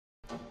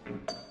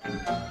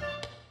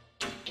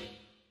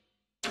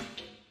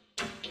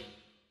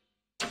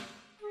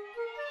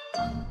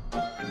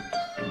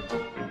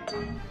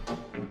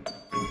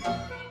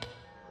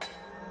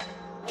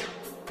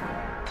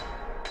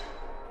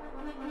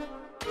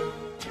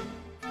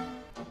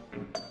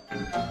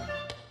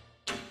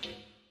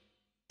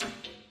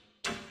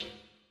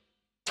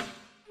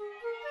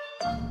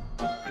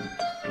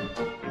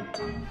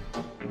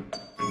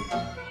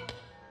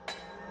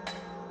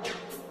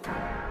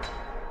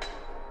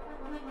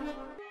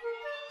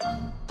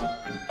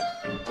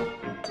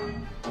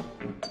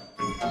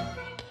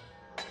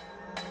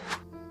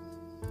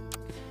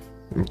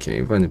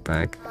Okay, run it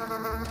back.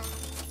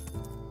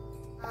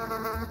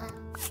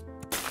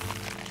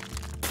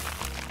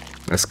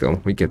 Let's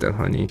go. We get that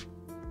honey.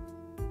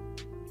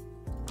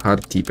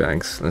 Hard tea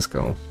bags. Let's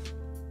go.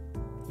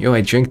 Yo,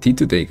 I drank tea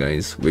today,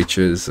 guys, which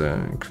is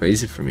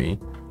crazy for me.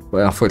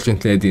 Well,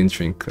 unfortunately, I didn't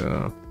drink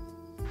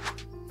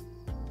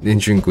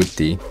good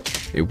tea.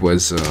 It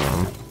was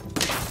oh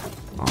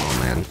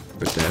man,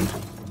 we're dead.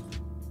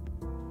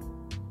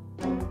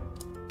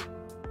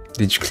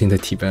 Did you clean the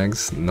tea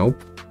bags?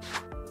 Nope.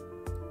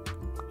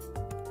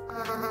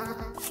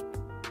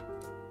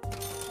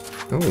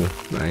 Oh,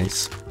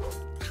 nice.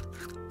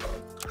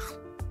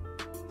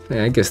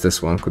 Yeah, I guess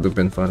this one could have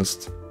been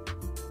fast.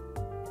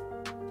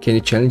 Can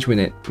you challenge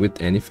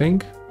with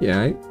anything?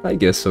 Yeah, I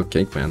guess so,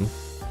 Cake Man.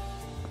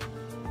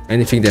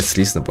 Anything that's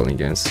reasonable, I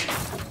guess.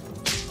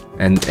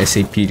 And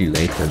SAP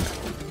related.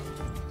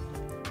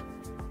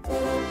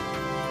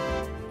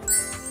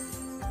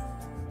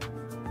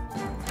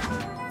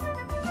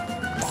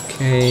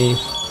 Okay.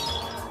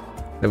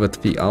 Level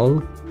 3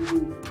 owl.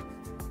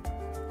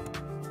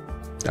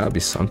 That'll be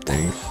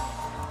something.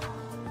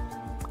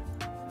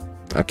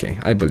 Okay,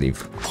 I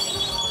believe.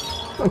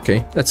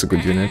 Okay, that's a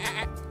good unit.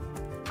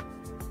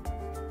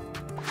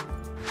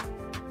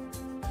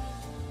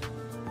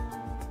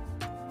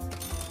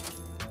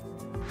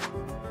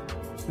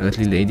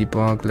 Early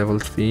ladybug, level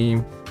 3.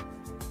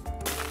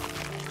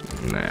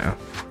 Nah.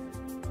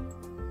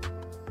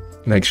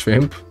 Like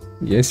shrimp?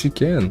 Yes, you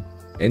can.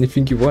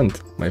 Anything you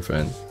want, my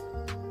friend.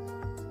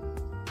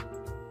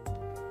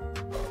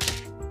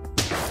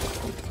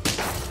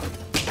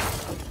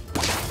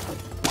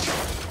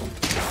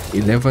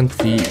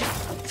 $11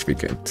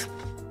 frigate.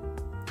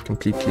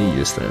 Completely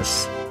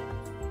useless.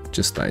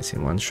 Just dies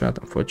in one shot,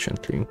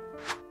 unfortunately.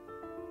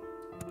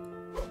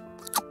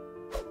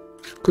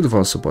 Could have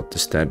also bought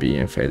this Tabby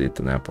and fed it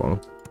an apple.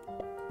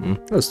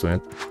 Let's do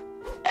it.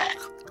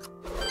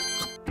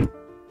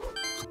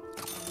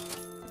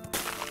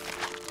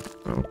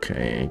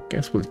 Okay, I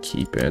guess we'll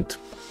keep it.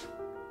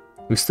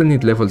 We still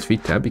need level 3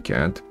 Tabby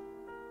cat.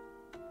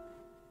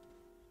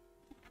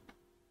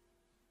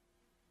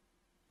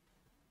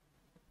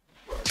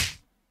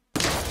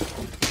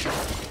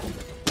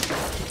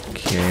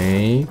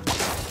 Okay.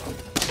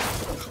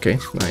 Okay,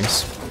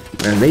 nice.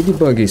 And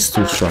Ladybug is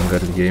too strong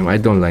early game. I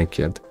don't like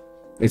it.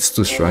 It's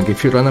too strong.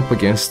 If you run up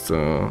against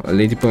a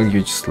Ladybug,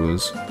 you just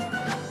lose.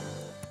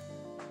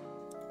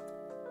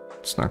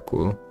 It's not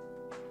cool.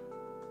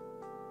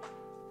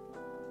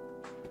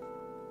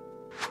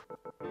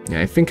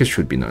 Yeah, I think it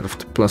should be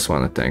nerfed.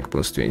 +1 attack,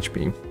 +2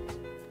 HP.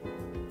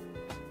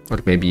 Or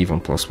maybe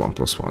even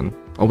 +1/+1.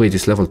 Oh wait,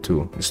 it's level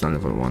 2. It's not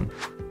level 1.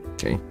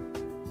 Okay.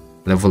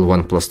 Level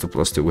 1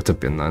 +2/+2 would have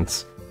been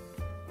nuts.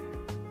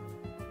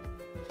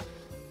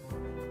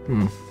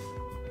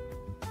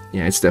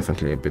 Yeah, it's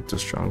definitely a bit too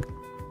strong.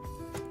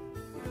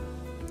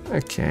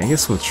 Okay, I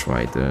guess we'll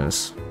try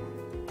this.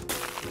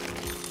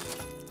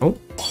 Oh.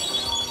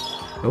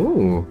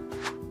 Oh.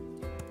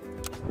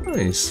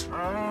 Nice.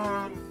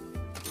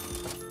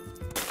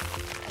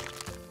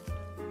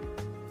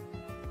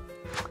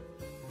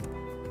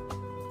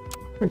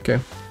 Okay,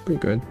 pretty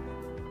good.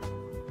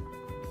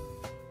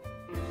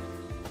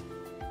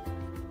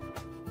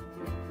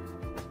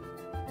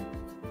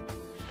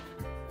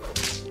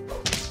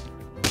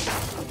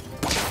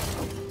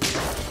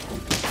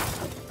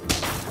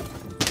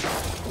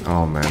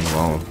 Oh man,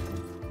 wow.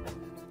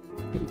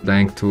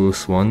 Dying to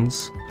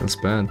swans? That's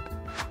bad.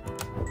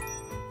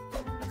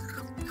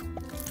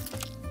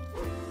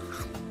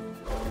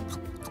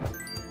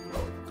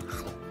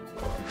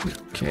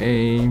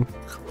 Okay.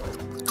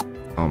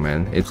 Oh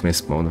man, it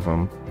missed both of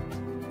them.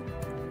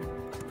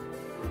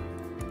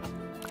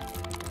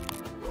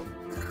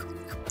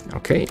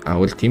 Okay,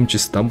 our team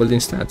just doubled in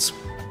stats.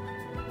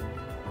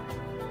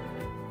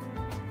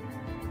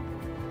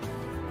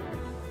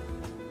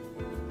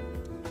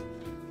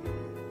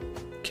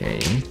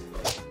 Okay.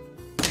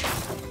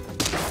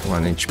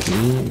 1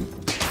 HP.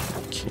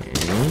 Okay.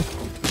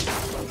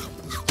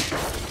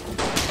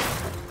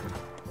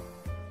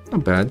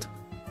 Not bad.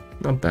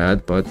 Not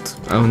bad, but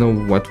I don't know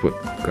what we're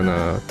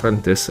gonna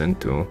turn this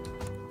into.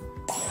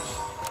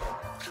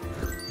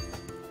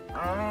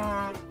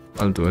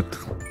 I'll do it.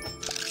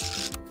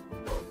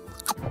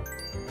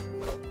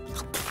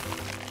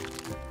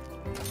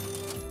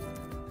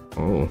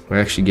 Oh, we're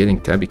actually getting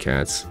tabby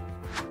cats.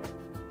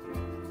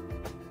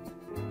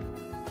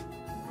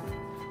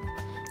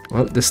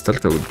 Well, this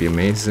starter would be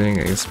amazing.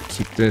 I guess we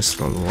keep this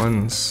on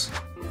once.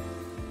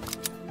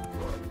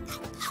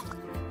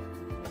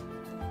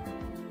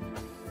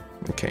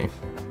 Okay.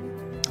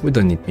 We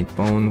don't need meat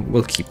bone.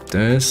 We'll keep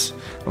this.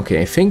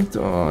 Okay, I think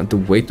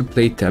the way to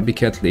play Tabby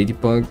Cat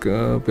Ladybug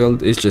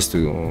build is just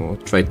to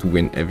try to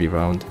win every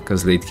round,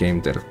 because late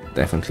game they're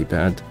definitely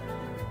bad.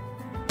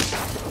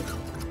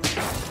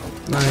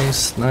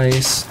 Nice,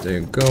 nice. There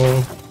you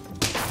go.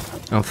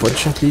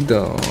 Unfortunately,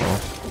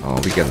 oh,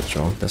 we get a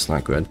draw. That's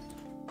not good.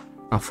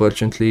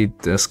 Unfortunately,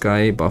 this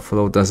guy,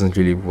 Buffalo, doesn't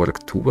really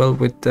work too well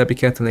with Tabby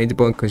Cat and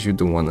Ladybug, because you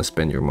don't want to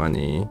spend your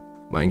money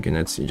buying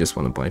units, you just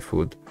want to buy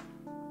food.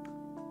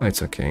 Oh,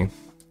 it's okay.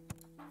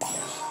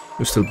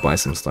 You still buy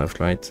some stuff,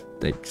 right?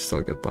 They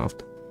still get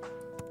buffed.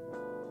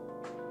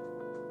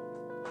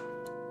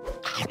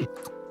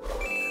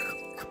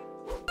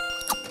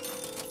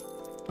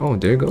 Oh,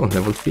 there you go,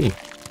 level 3.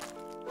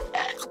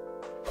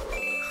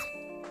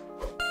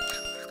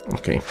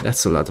 Okay,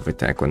 that's a lot of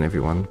attack on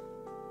everyone.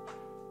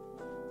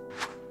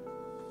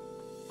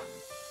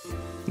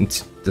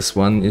 This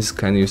one is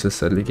kind of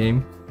useless early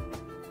game.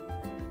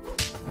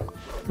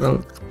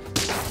 Well,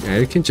 yeah,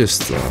 you can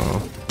just...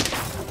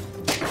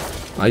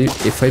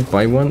 if I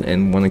buy one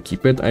and want to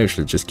keep it, I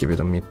usually just give it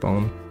a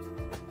meatbone.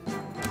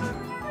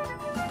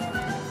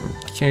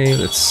 Okay,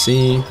 let's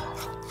see.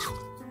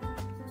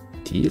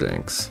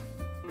 T-Rex.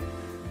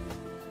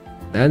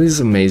 That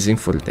is amazing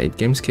for late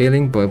game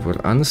scaling, but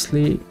we're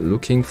honestly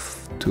looking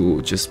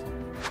to just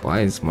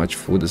buy as much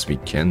food as we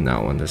can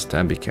now on this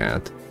Tabby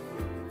cat.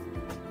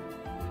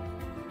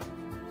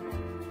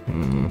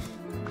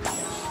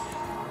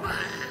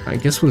 I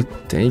guess we'll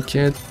take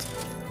it.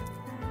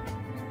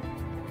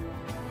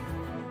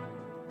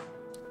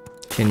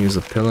 Can use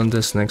a pill on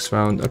this next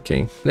round.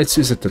 Okay, let's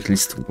use it at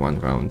least one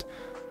round.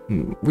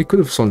 We could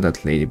have sold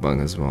that ladybug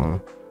as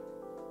well.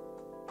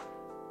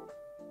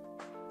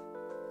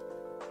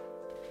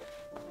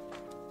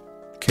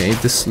 Okay,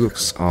 this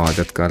looks... Oh,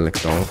 that garlic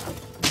though.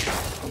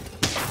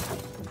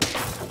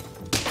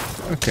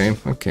 Okay,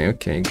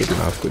 good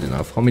enough, good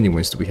enough. How many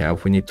wins do we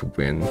have? We need to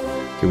win.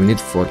 Okay, we need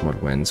 4 more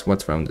wins.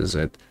 What round is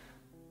it?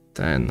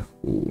 10.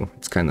 Ooh,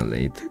 it's kinda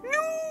late.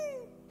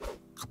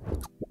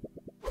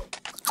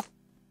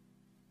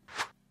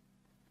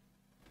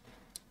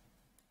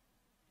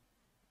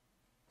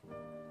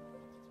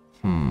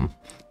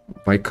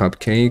 Buy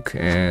cupcake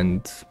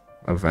and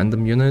a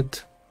random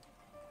unit.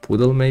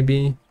 Poodle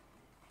maybe?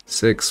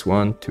 6,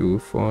 1, 2,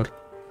 4.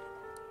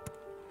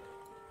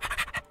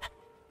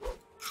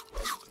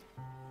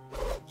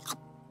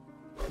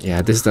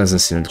 Yeah, this doesn't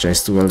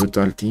synergize too well with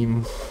our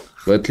team.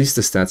 But at least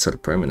the stats are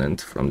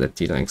permanent from that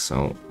T-Rex,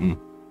 so...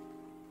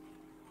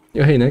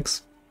 Yeah, hey,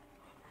 Nex.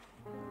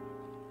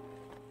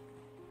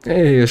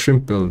 Hey, a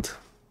shrimp build.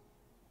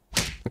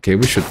 Okay,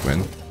 we should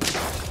win.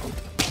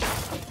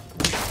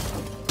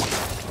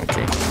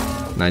 Okay,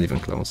 not even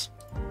close.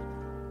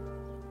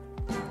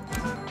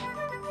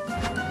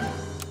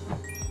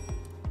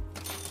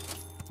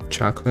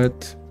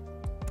 Chocolate.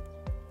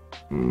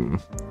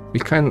 We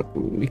kind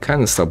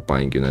of stopped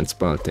buying units,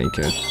 but I'll take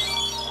it.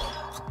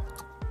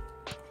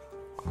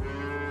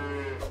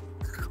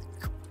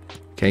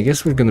 Okay, I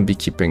guess we're gonna be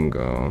keeping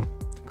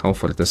cow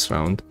for this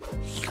round.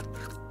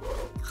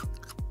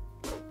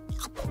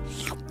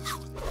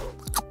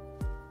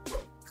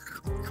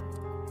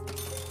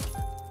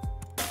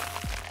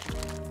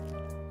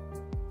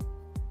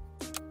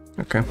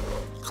 Okay.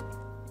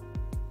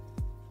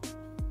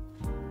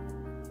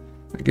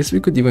 I guess we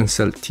could even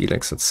sell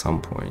T-Rex at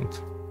some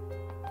point.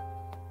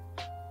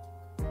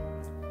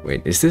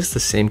 Wait, is this the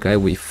same guy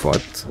we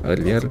fought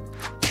earlier?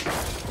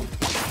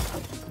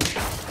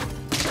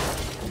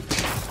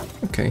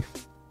 Okay.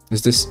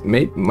 Is this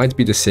might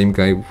be the same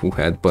guy who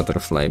had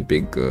butterfly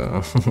big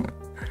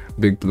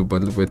big blue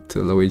bottle with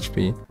low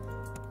HP.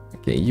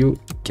 Okay, you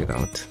get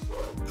out.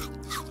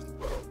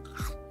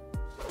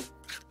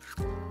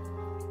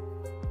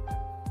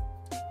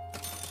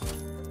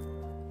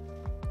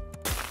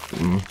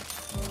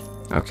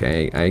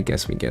 Okay, I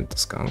guess we get the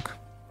skunk.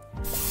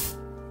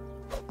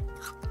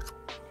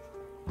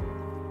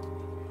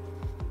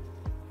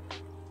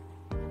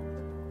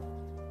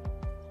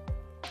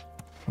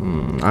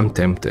 I'm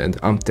tempted.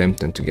 I'm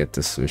tempted to get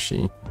the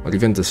sushi or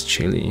even this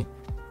chili.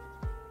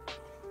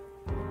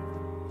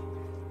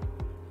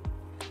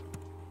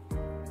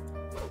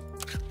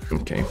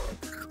 Okay.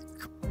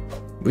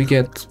 We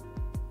get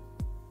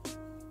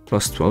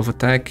plus 12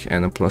 attack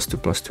and a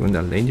 +2/+2 in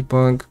that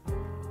ladybug.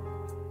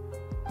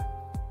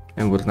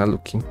 And we're not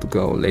looking to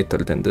go later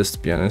than this, to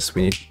be honest.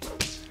 We need...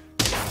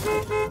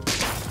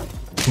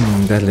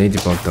 that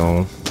ladybug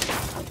though.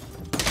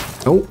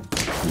 Oh!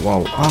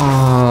 Wow.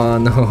 Ah,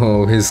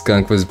 no, his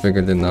skunk was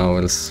bigger than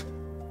ours.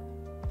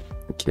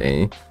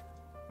 Okay.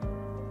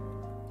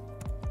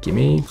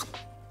 Gimme.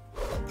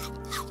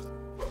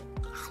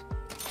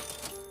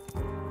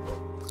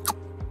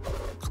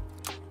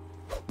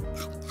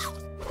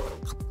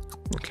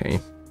 Okay.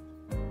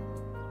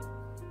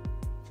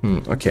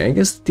 Okay, I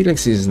guess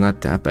T-Rex is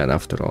not that bad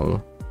after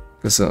all.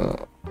 Because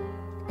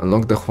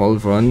along the whole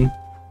run,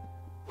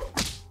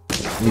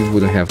 we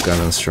wouldn't have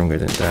gotten stronger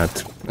than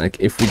that. Like,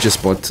 if we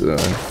just bought...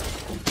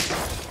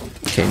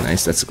 okay,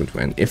 nice, that's a good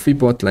win. If we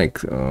bought, like,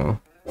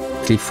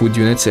 3 food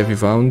units every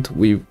round,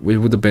 we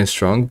would have been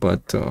strong,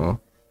 but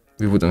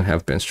we wouldn't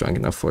have been strong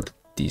enough for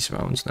these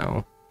rounds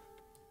now.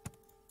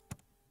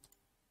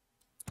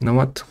 You know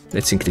what?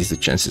 Let's increase the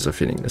chances of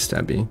hitting the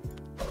Tabby.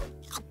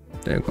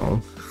 There you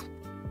go.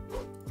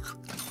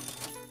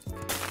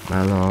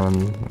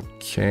 Melon,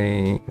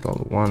 okay,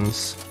 roll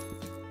once.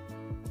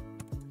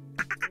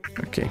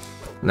 Okay,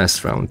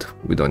 last round.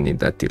 We don't need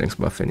that T-Rex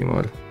buff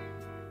anymore.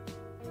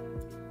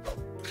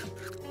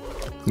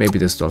 Maybe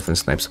this dolphin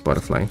snipes a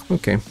butterfly.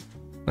 Okay,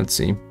 Let's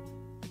see.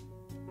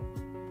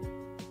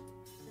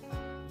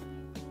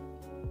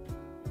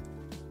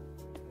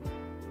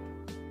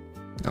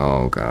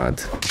 Oh god.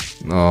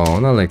 No,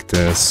 not like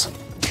this.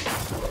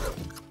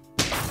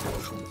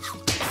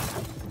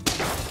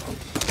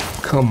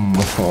 Come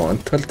on,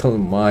 Turtle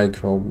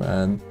Micro,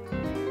 man.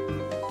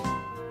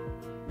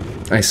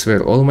 I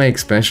swear, all my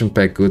expansion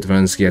pack good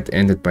runs get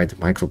ended by the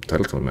Micro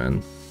Turtle,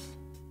 man.